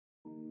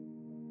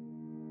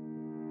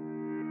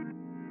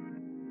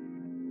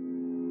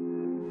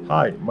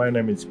Hi, my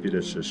name is Peter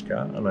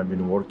Shishka and I've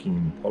been working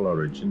in polar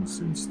region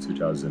since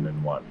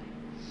 2001.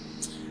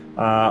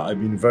 I've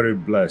been very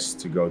blessed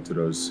to go to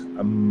those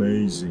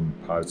amazing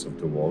parts of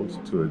the world,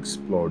 to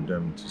explore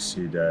them, to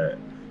see the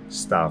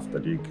stuff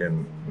that you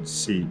can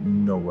see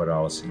nowhere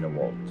else in the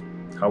world.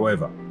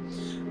 However,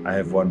 I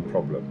have one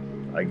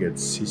problem. I get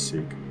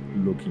seasick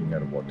looking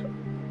at water.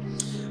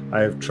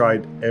 I have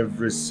tried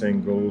every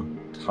single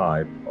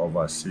type of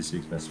a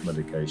seasickness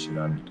medication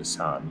under the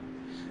sun,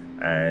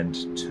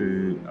 and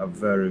to a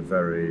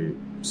very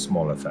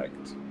small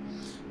effect.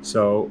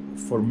 So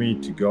for me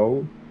to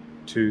go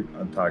to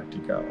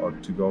Antarctica or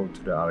to go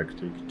to the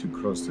Arctic, to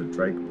cross the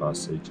Drake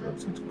Passage or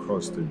to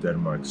cross the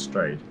Denmark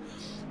Strait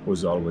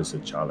was always a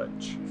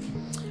challenge.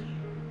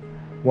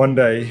 One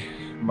day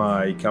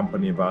my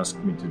company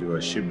asked me to do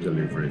a ship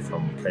delivery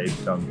from Cape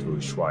Town to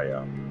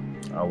Ushuaia.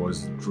 I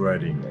was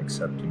dreading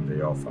accepting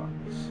the offer,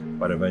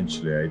 but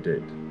eventually I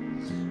did.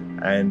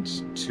 And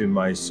to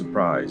my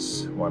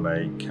surprise, when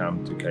I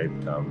came to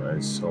Cape Town, I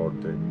saw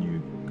the new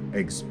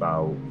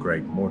X-BOW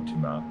Greg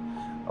Mortimer.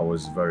 I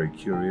was very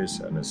curious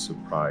and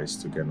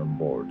surprised to get on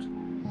board.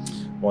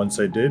 Once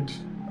I did,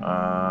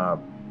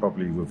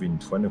 probably within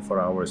 24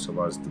 hours of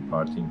us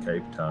departing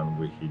Cape Town,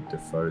 we hit the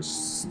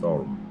first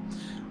storm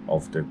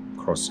of the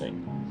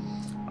crossing.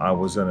 I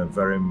was on a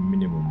very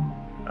minimum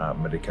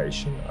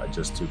medication. I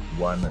just took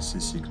one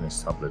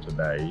seasickness tablet a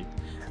day,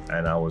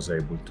 and I was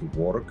able to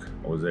work.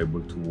 I was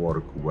able to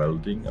work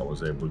welding. I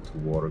was able to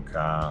work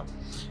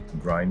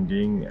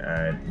grinding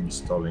and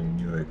installing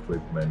new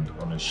equipment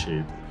on a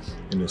ship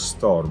in a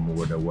storm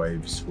where the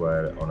waves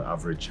were on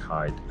average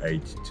height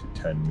 8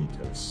 to 10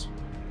 meters.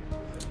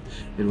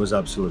 It was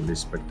absolutely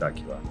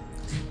spectacular.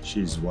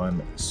 She's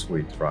one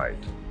sweet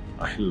ride.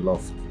 I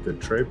loved the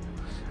trip.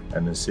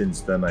 And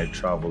since then I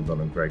traveled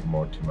on a Greg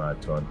Mortimer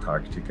to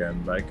Antarctica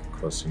and back,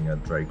 crossing a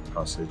Drake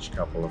Passage a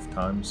couple of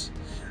times,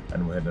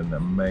 and we had an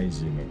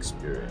amazing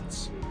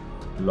experience.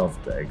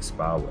 Loved the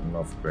X-BOW and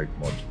loved Greg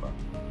Mortimer.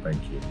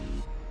 Thank you.